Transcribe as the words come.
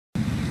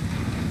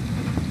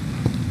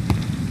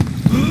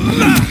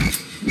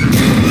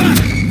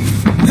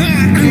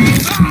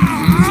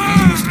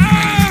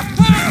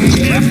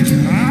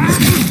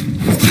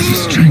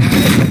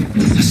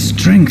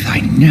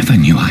never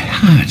knew I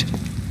had.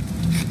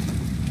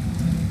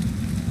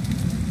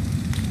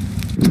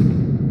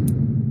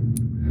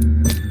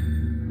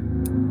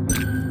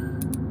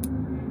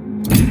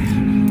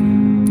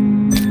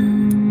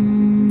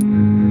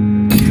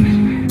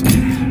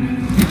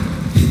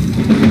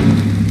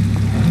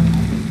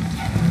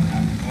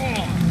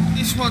 Oh,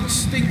 this one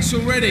stinks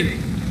already.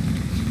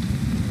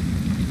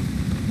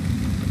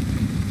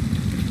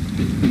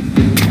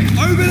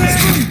 Over there!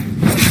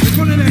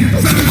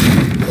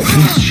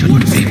 This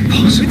shouldn't be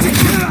possible.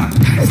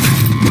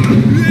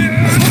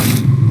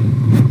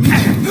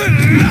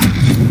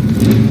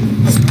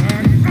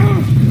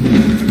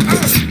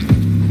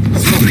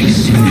 Every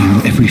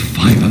sinew, every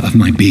fiber of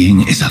my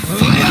being is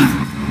afire.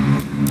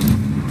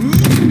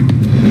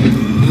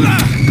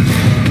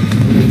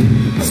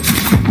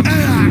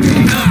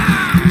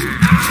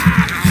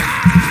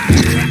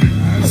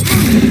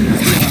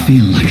 I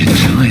feel like a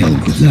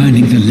child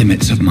learning the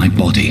limits of my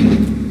body.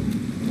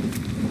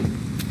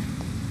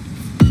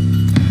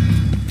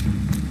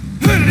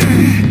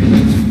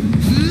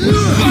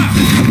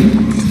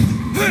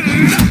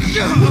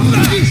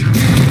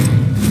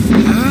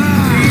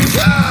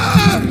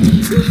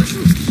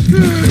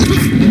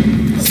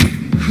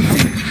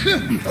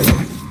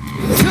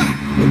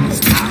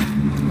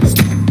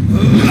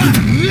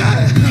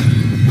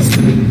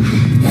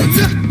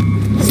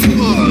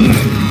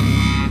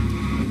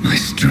 My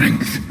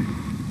strength,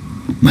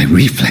 my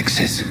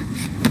reflexes.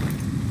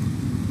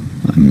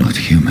 I'm not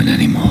human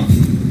anymore.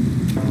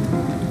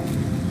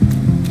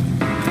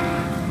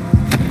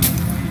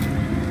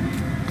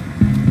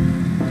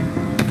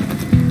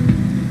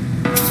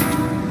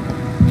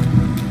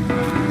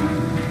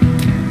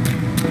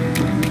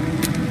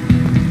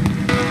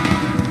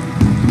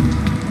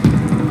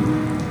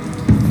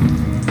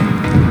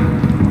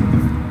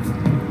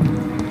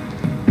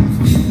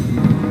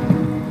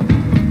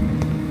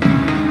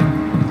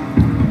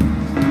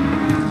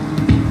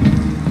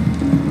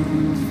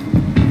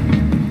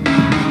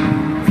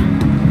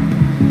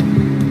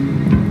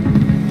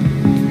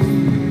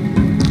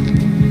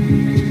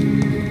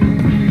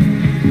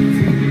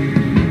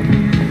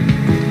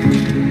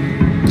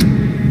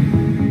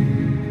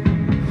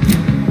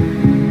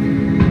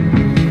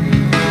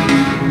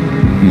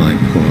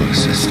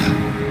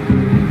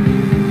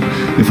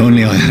 If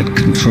only I had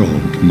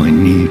controlled my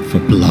need for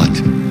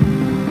blood.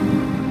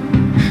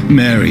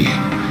 Mary,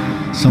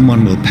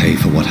 someone will pay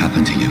for what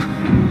happened to you.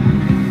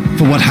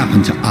 For what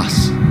happened to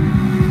us.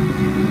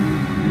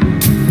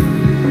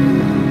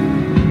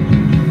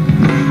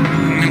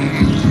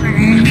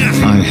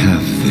 I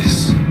have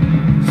this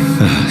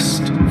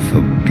thirst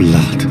for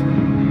blood.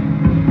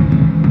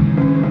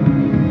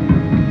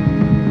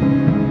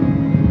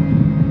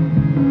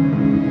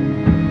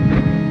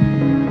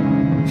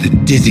 The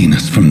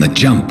dizziness from the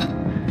jump.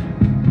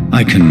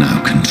 I can now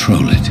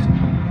control it.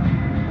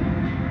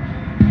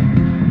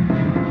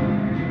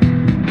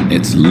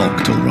 It's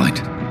locked, all right.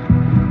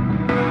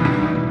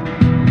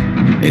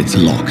 It's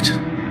locked.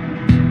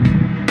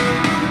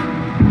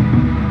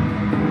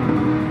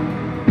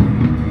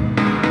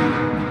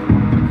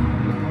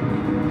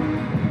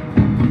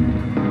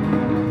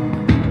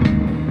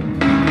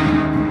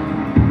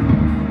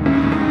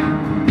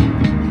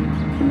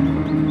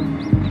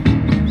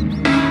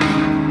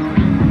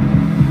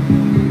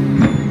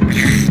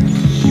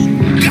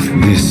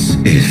 This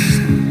is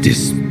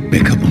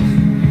despicable.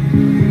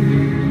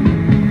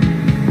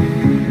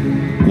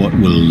 What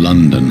will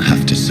London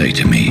have to say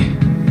to me?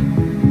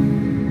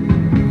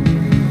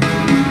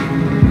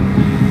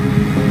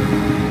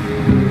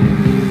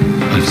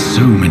 I've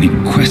so many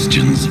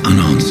questions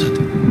unanswered.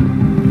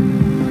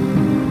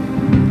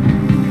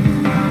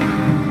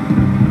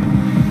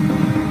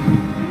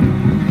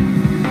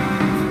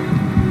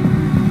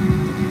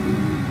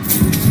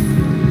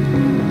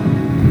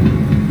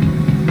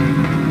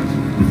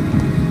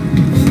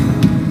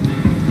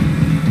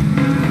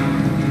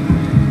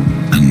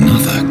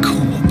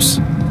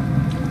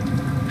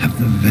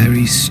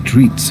 The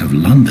streets of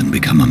London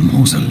become a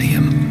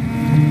mausoleum.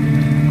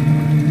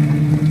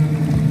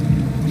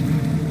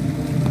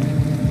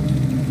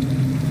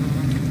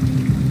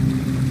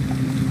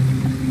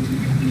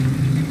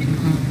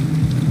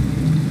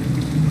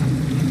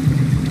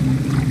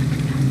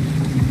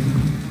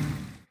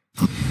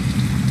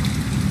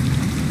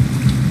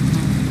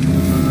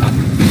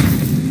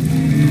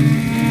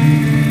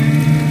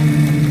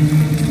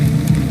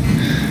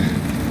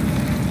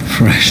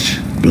 Fresh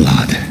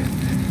blood.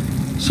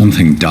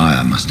 Something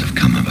dire must have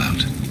come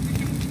about.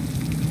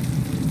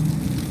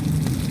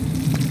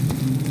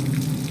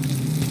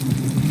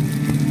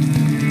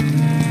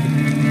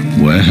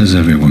 Where has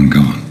everyone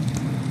gone?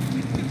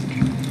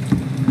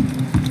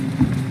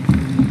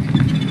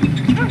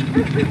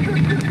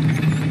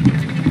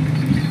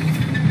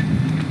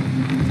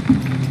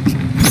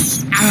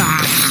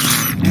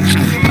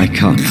 I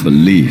can't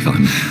believe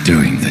I'm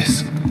doing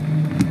this.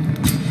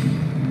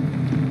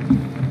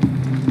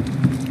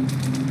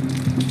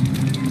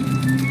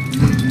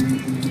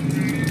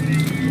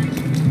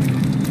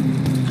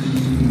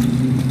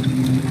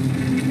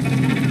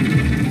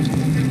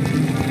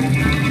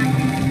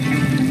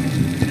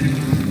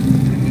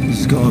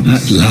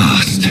 At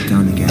last,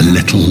 a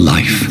little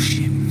life.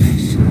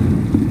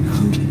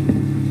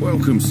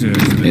 Welcome, sir.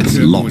 It's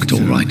locked,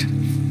 all right.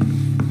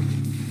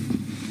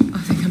 I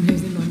think I'm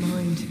losing my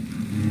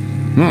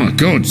mind. My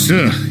God,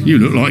 sir. You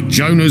look like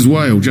Jonah's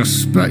whale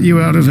just spat you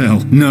out of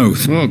hell. No,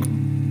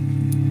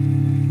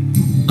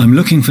 I'm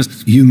looking for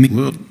you.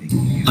 Well,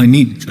 I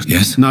need.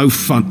 Yes. no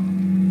fun.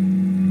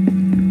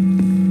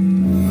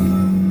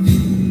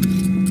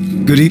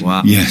 Good evening.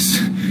 What? Yes.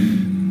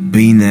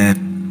 Been there.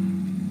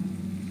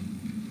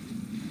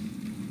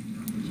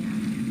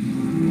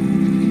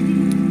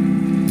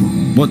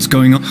 What's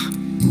going on?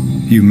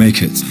 You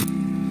make it.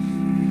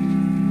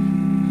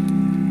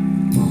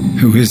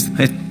 Who is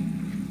it?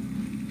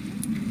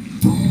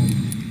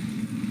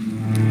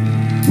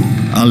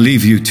 I'll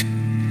leave you to.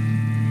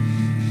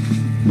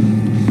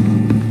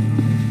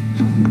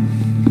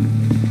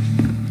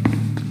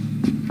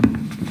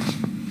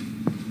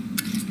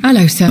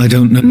 Hello, sir. I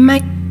don't know.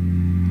 Mate.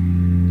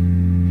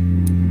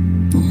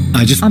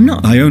 I just. I'm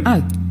not.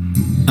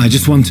 I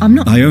just want. I'm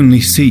not. I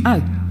only see. Oh.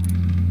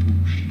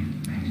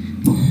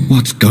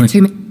 What's going?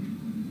 To me.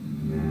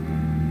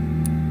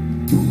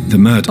 The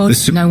murder.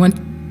 The No one.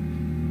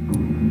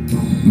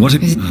 What?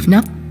 Is it?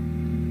 No.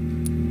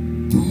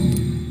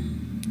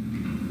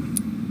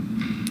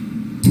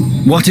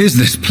 What is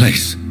this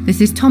place?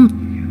 This is Tom.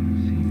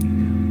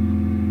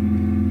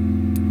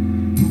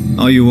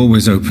 Are you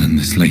always open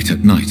this late at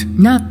night?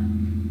 No.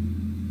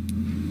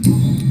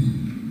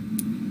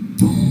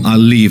 I'll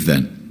leave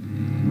then.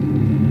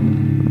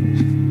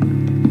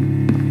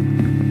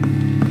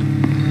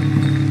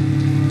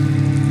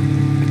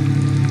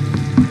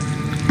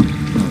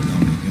 Not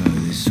long ago,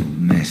 this sort of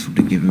mess would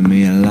have given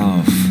me a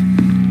laugh.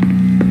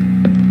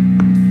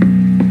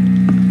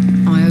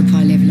 I hope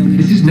I live long enough.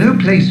 This is no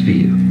place for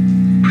you.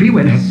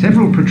 Prewen has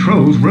several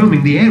patrols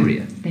roaming the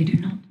area. They do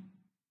not.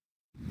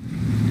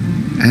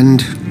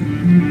 And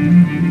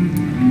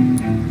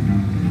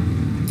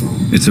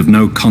It's of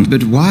no con.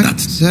 but why?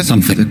 That's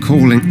something. The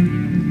calling.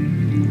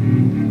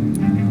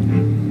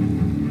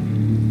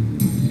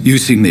 You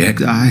seen the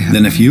egg? I have.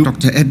 Then if you.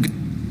 Dr. Edgar.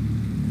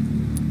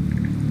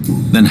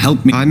 Then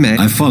help me. I may.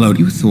 I followed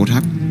You thought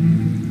I.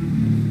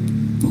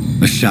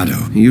 a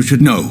shadow. You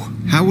should. No.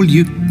 How will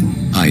you?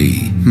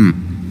 I.